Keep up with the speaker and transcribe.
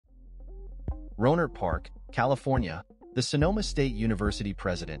Rohnert Park, California, the Sonoma State University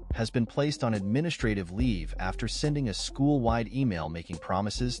president has been placed on administrative leave after sending a school-wide email making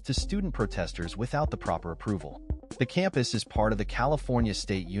promises to student protesters without the proper approval. The campus is part of the California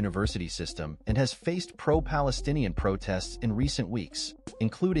State University system and has faced pro-Palestinian protests in recent weeks,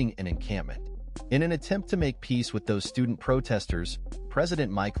 including an encampment. In an attempt to make peace with those student protesters,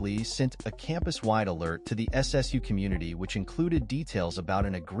 President Mike Lee sent a campus-wide alert to the SSU community which included details about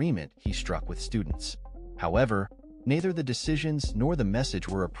an agreement he struck with students. However, neither the decisions nor the message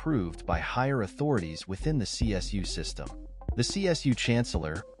were approved by higher authorities within the CSU system. The CSU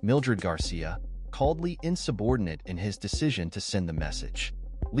chancellor, Mildred Garcia, called Lee insubordinate in his decision to send the message.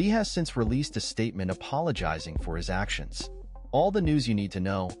 Lee has since released a statement apologizing for his actions. All the news you need to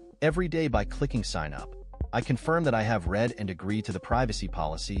know, every day by clicking sign up. I confirm that I have read and agree to the privacy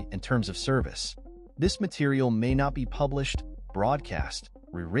policy and terms of service. This material may not be published, broadcast,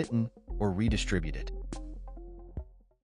 rewritten, or redistributed.